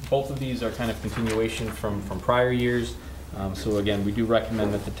 both of these are kind of continuation from prior years. So again, we do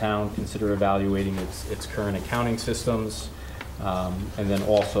recommend that the town consider evaluating its current accounting systems, and then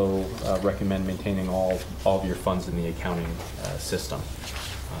also recommend maintaining all of your funds in the accounting system.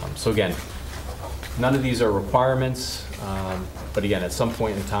 So again, none of these are requirements, but again, at some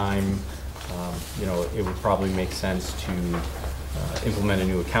point in time, it would probably make sense to implement a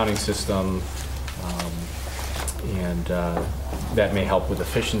new accounting system, and that may help with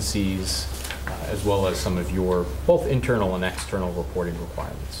efficiencies, as well as some of your both internal and external reporting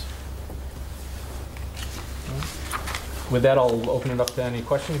requirements. With that, I'll open it up to any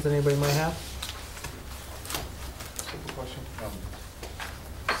questions that anybody might have. Simple question.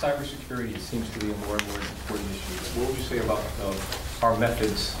 Cybersecurity seems to be a more and more important issue. What would you say about our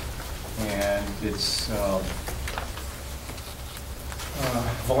methods and its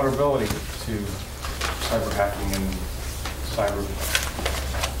vulnerability to cyber hacking and cyber?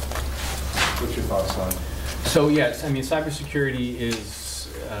 What's your thoughts on? So yes, I mean, cybersecurity is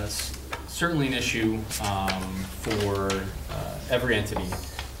certainly an issue for every entity,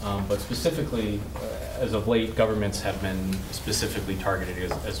 but specifically, as of late, governments have been specifically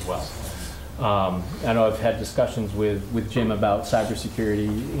targeted as well. I know I've had discussions with Jim about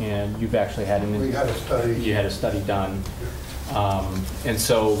cybersecurity, and you've actually had We had a study. You had a study done. And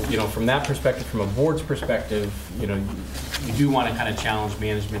so, from that perspective, from a board's perspective, you do want to kind of challenge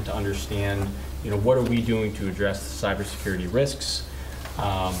management to understand, what are we doing to address the cybersecurity risks?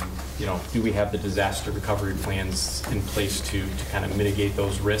 Do we have the disaster recovery plans in place to kind of mitigate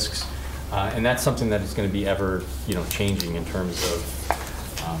those risks? And that's something that is going to be ever, changing in terms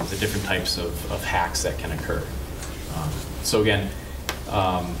of the different types of hacks that can occur. So again,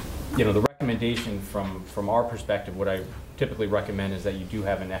 the recommendation from our perspective, what I typically recommend is that you do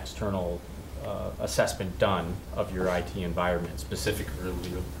have an external assessment done of your IT environment, specifically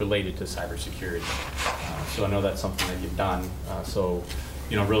related to cybersecurity. So I know that's something that you've done. So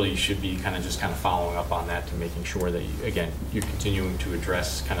really you should be kind of following up on that to making sure that, you're continuing to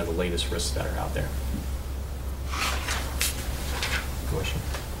address kind of the latest risks that are out there. Question?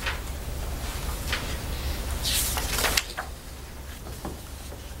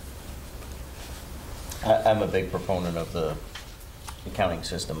 I'm a big proponent of the accounting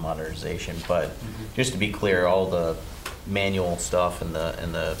system modernization, but just to be clear, all the manual stuff and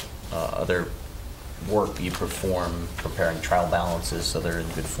the other work you perform preparing trial balances so they're in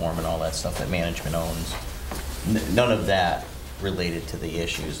good form and all that stuff that management owns. None of that related to the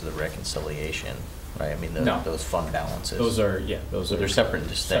issues of the reconciliation, right? I mean, No. those fund balances. Those are, yeah, So they're separate and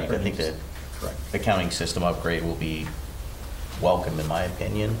distinct. I separate think and that correct. the accounting system upgrade will be welcome, in my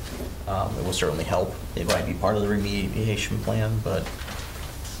opinion. It will certainly help. It might be part of the remediation plan, but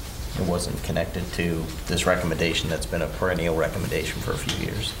it wasn't connected to this recommendation that's been a perennial recommendation for a few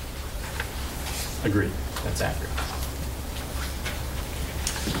years. Agreed. That's accurate.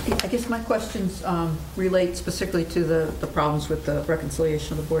 I guess my questions relate specifically to the problems with the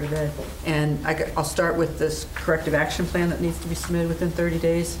reconciliation of the Board of Ed. And I'll start with this corrective action plan that needs to be submitted within 30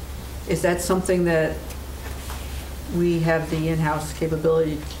 days. Is that something that we have the in-house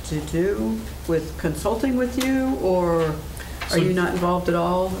capability to do with consulting with you, or are you not involved at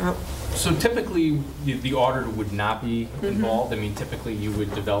all? So typically, the auditor would not be involved. I mean, typically, you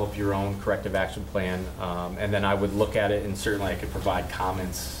would develop your own corrective action plan, and then I would look at it, and certainly I could provide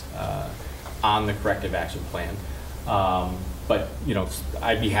comments on the corrective action plan. But, you know,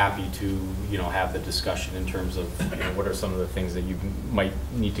 I'd be happy to, you know, have the discussion in terms of, you know, what are some of the things that you might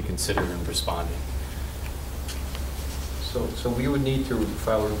need to consider in responding. So we would need to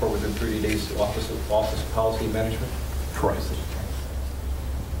file a report within 30 days to Office of Policy Management? Correct.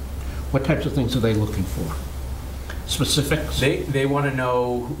 What types of things are they looking for? Specifics? They want to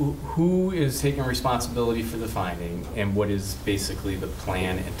know who is taking responsibility for the finding and what is basically the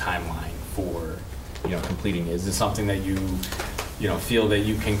plan and timeline for, you know, completing it. Is this something that you know, feel that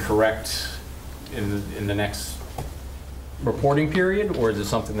you can correct in the next reporting period, or is it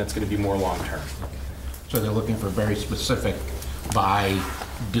something that's going to be more long-term? So they're looking for very specific, by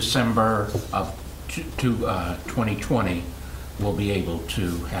December of 2020, we'll be able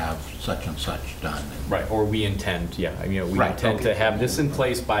to have such and such done. Right, or we intend, yeah, you know, we Right, intend okay. to have this in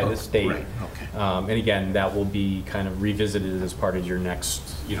place by this date. Right, okay. And again, that will be kind of revisited as part of your next,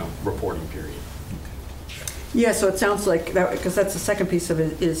 you know, reporting period. Yeah, so it sounds like, that because that's the second piece of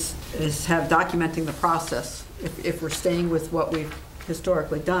it, is have documenting the process. If we're staying with what we've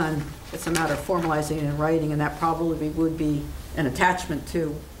historically done, it's a matter of formalizing it in writing, and that probably would be an attachment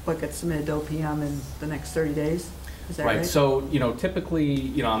to what gets submitted to OPM in the next 30 days. Is that right? Right, so, you know, typically,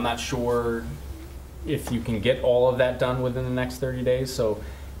 you know, I'm not sure if you can get all of that done within the next 30 days, so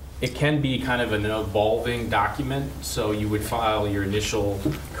it can be kind of an evolving document. So you would file your initial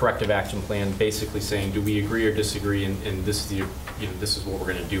corrective action plan, basically saying, do we agree or disagree, and this is the, you know, this is what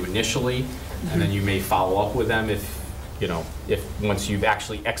we're going to do initially, and then you may follow up with them if, you know, if once you've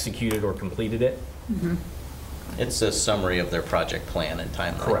actually executed or completed it. It's a summary of their project plan and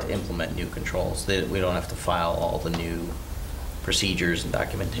timeline Correct. to implement new controls. We don't have to file all the new procedures and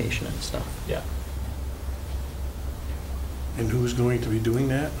documentation and stuff. Yeah. And who's going to be doing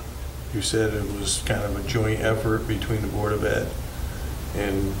that? You said it was kind of a joint effort between the Board of Ed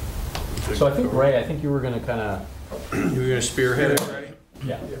and... So I think, Ray, I think you were going to kind of, You were going to spearhead it, right?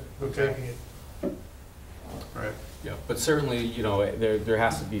 yeah. Okay. Right. Yeah, but certainly, you know, there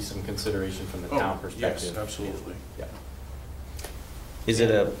has to be some consideration from the town perspective. Yes, absolutely. Yeah. Is it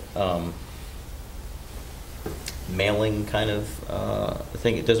a mailing kind of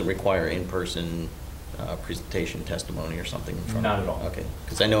thing? It doesn't require in-person presentation, testimony, or something in front Not of at all. Okay,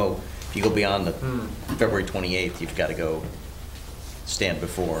 because I know if you go beyond the February 28th, you've got to go stand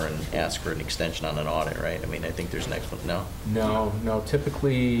before and ask for an extension on an audit, right? I mean, I think there's an explanation. No? No,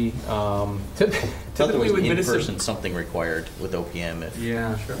 typically, I thought there was with in municipal- person something required with OPM if.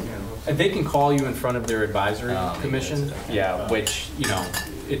 Yeah, sure. And they can call you in front of their advisory Oh, maybe commission. that's it. Yeah, which, you know,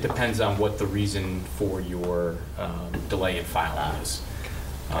 it depends on what the reason for your delay in filing is.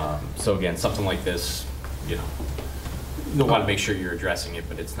 So again, something like this, you know, you'll want to make sure you're addressing it,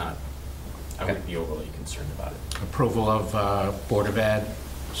 but it's not, I wouldn't be overly concerned about it. Approval of Board of Ed,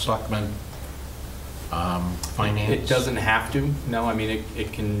 Selectmen, Finance? It doesn't have to, no. I mean,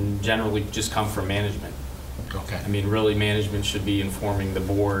 it can generally just come from management. Okay. I mean, really, management should be informing the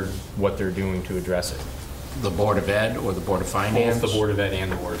board what they're doing to address it. The Board of Ed or the Board of Finance? Both the Board of Ed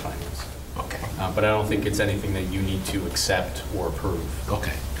and the Board of Finance. Okay. But I don't think it's anything that you need to accept or approve.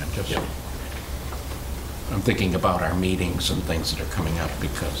 Okay. I'm just- Yeah. I'm thinking about our meetings and things that are coming up,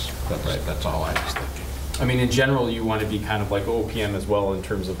 because that's all I was thinking. I mean, in general, you want to be kind of like OPM as well in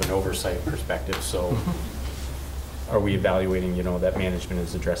terms of an oversight perspective. So are we evaluating, you know, that management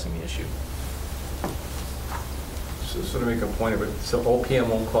is addressing the issue? So to make a point of it, so OPM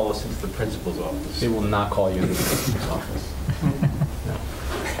won't call us into the principal's office? They will not call you into the principal's office.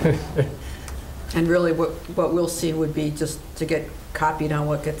 No. And really, what we'll see would be just to get copied on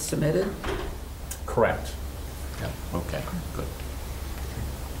what gets submitted? Correct. Yeah. Okay, good.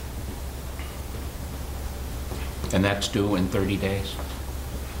 And that's due in 30 days?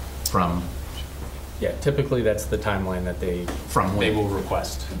 From, Yeah, typically that's the timeline that they From when? will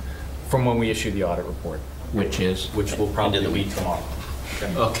request, from when we issue the audit report, which is? which will probably be tomorrow.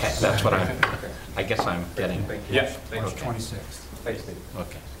 Okay, that's what I guess I'm getting. Yeah. March 26th. Thanks, Steve.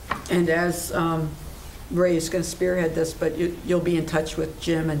 Okay. And as Ray is going to spearhead this, but you'll be in touch with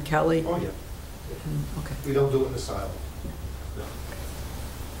Jim and Kelly? Oh, yeah. Okay. We don't do it in the silo.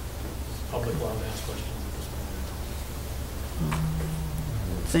 Public allowed to ask questions at this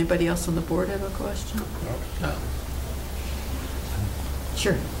point. Does anybody else on the board have a question? No.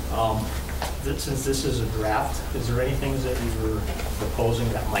 Sure. Since this is a draft, is there any things that you were proposing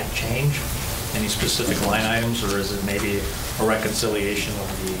that might change? Any specific line items, or is it maybe a reconciliation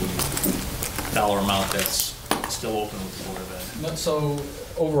of the dollar amount that's still open with the Board of Ed? No, so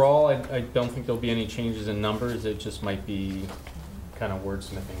overall, I don't think there'll be any changes in numbers. It just might be kind of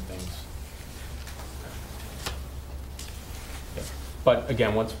wordsmithing things. Yeah. But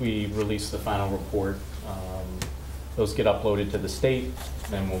again, once we release the final report, those get uploaded to the state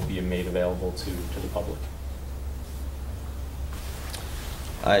and will be made available to the public.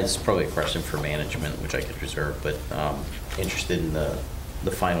 It's probably a question for management, which I could reserve, but interested in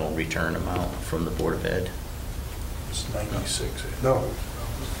the final return amount from the Board of Ed. It's 96. No.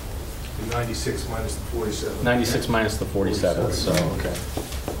 The 96 minus the 47. 96 minus the 47, so. Okay.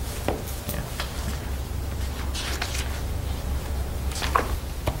 Yeah.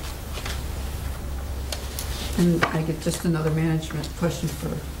 And I get just another management question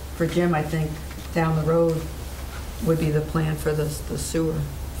for Jim. I think down the road would be the plan for the sewer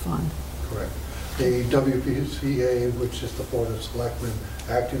fund. Correct. The WPCA, which is the Board of Selectmen,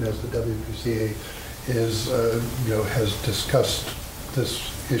 acting as the WPCA, is, has discussed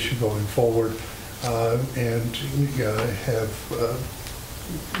this issue going forward, and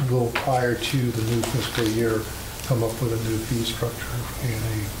will, prior to the new fiscal year, come up with a new fee structure and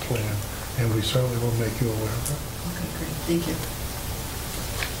a plan, and we certainly will make you aware of it. Okay, great. Thank you.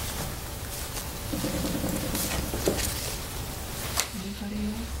 Anybody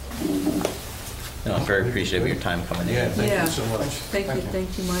else? No, I'm very appreciative of your time coming in. Yeah, thank Yeah. you so much. Thank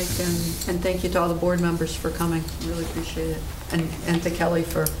you, Mike, and thank you to all the board members for coming. Really appreciate it. And to Kelly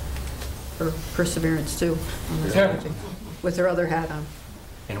for perseverance too, on this Yeah. project, with her other hat on.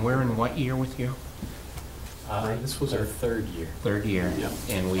 And we're in what year with you? This was our third year. Third year? Yep.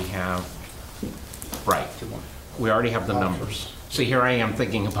 And we have, right, we already have the numbers. See, here I am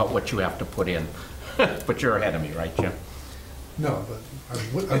thinking about what you have to put in, but you're ahead of me, right, Jim? No,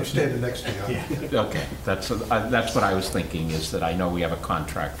 but I'm standing next to you. Okay, that's what I was thinking, is that I know we have a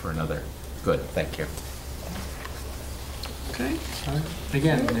contract for another. Good, thank you. Okay.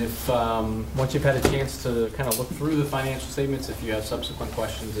 Again, if, once you've had a chance to kind of look through the financial statements, if you have subsequent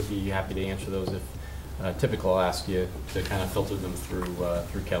questions, I'd be happy to answer those. If typical, I'll ask you to kind of filter them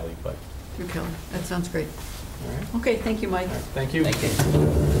through Kelly, but. Through Kelly. That sounds great. All right. Okay, thank you, Mike. All right, thank you. Thank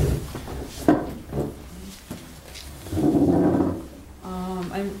you.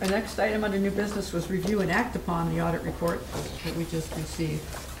 Our next item under new business was review and act upon the audit report that we just received.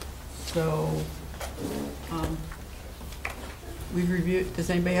 So, we've reviewed, does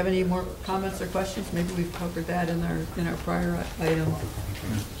anybody have any more comments or questions? Maybe we've covered that in our prior item.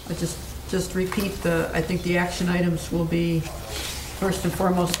 I just repeat I think the action items will be first and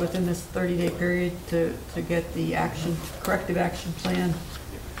foremost within this 30-day period to get the corrective action plan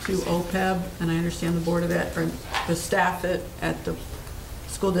to OPEB, and I understand the Board of Ed, or the staff at the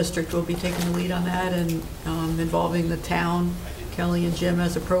school district will be taking the lead on that, and involving the town, Kelly and Jim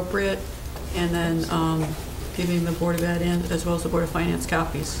as appropriate, and then giving the Board of Ed and as well as the Board of Finance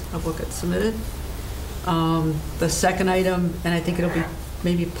copies of what gets submitted. The second item, and I think it'll be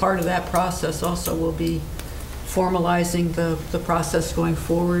maybe part of that process also, will be formalizing the process going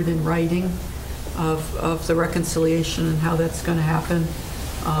forward in writing of the reconciliation and how that's going to happen.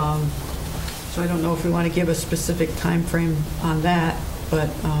 So I don't know if we want to give a specific time frame on that, but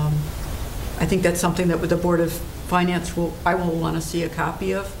I think that's something that with the Board of Finance I will want to see a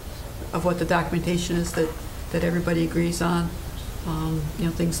copy of what the documentation is that everybody agrees on.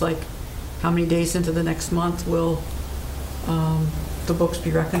 Things like how many days into the next month will the books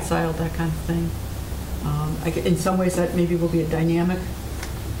be reconciled, that kind of thing. In some ways, that maybe will be a dynamic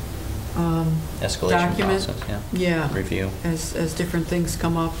Escalation document. process, Yeah. Review. As different things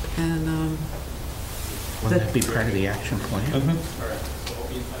come up, and Wouldn't that be part of the action plan?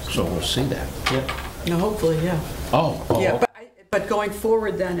 So we'll see that. no, hopefully, yeah. Oh. Yeah, but going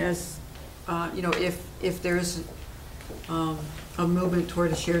forward then, as if there's a movement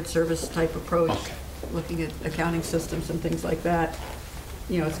toward a shared service type approach, Okay. looking at accounting systems and things like that,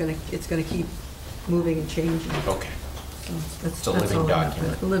 it's going to keep moving and changing. Okay. So It's a that's living all I have.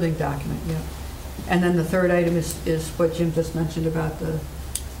 document. A living document, yeah. And then the third item is what Jim just mentioned about the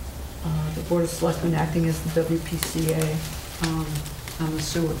Board of Selectmen acting as the WPCA on the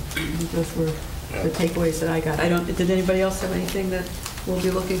sewer. I think those were the takeaways that I got. Did anybody else have anything that we'll be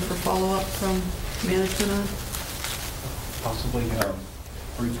looking for follow-up from management on? Possibly a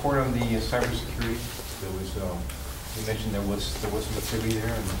report on the cybersecurity. There was, you mentioned there was some activity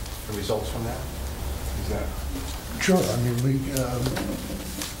there and the results from that. Is that? Sure, I mean,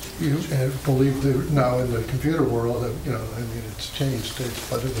 you believe that now in the computer world, that, you know, I mean, it's changed,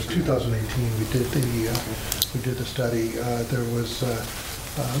 but it was 2018, we did the study. There was,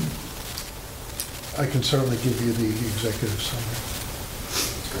 I can certainly give you the executive summary.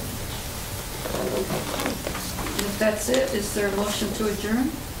 If that's it, is there a motion to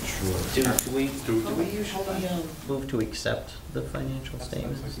adjourn? Do we usually move to accept the financial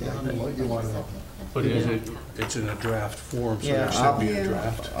statements? Yeah, you want to know. But it's in a draft form, so Yeah, there should be a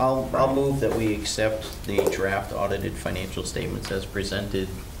draft. I'll move that we accept the draft audited financial statements as presented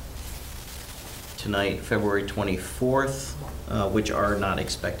tonight, February 24th, which are not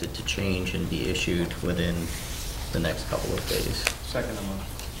expected to change and be issued within the next couple of days. Second amendment.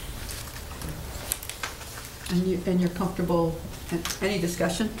 And you're comfortable, any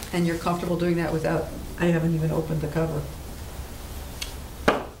discussion? And you're comfortable doing that without, I haven't even opened the cover.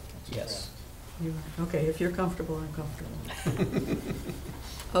 Yes. Okay, if you're comfortable, I'm comfortable.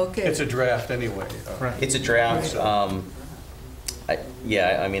 Okay. It's a draft anyway. It's a draft. Right.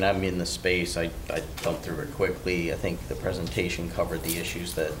 Yeah, I mean, I'm in the space. I thumbed through it quickly. I think the presentation covered the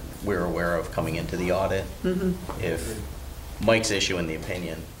issues that we're aware of coming into the audit. Mhm. If Mike's issuing the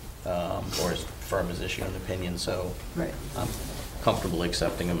opinion, or his firm is issuing an opinion, so Right. I'm comfortable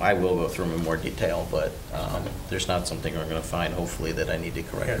accepting them. I will go through them in more detail, but there's not something we're going to find, hopefully, that I need to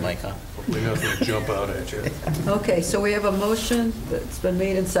correct Mike on. Hopefully nothing will jump out at you. Okay, so we have a motion that's been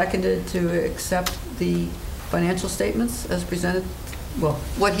made and seconded to accept the financial statements as presented, well,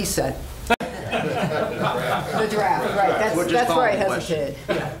 what he said. The draft, right, We'll just that's call where I it the question. hesitated.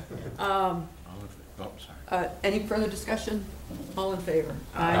 Yeah. Oh, sorry. Any further discussion? All in favor?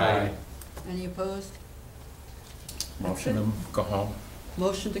 Aye. Any opposed? Motion to go home.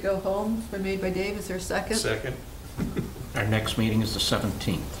 Motion to go home has been made by Dave, is there a second? Second. Our next meeting is the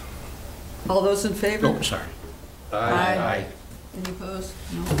 17th. All those in favor? Oh, sorry. Aye. Any opposed?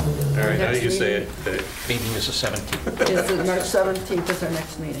 No. All right, how do you say it? Meeting is the 17th. Is the March 17th is our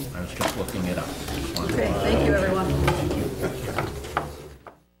next meeting. I was just looking it up. Okay, thank you, everyone.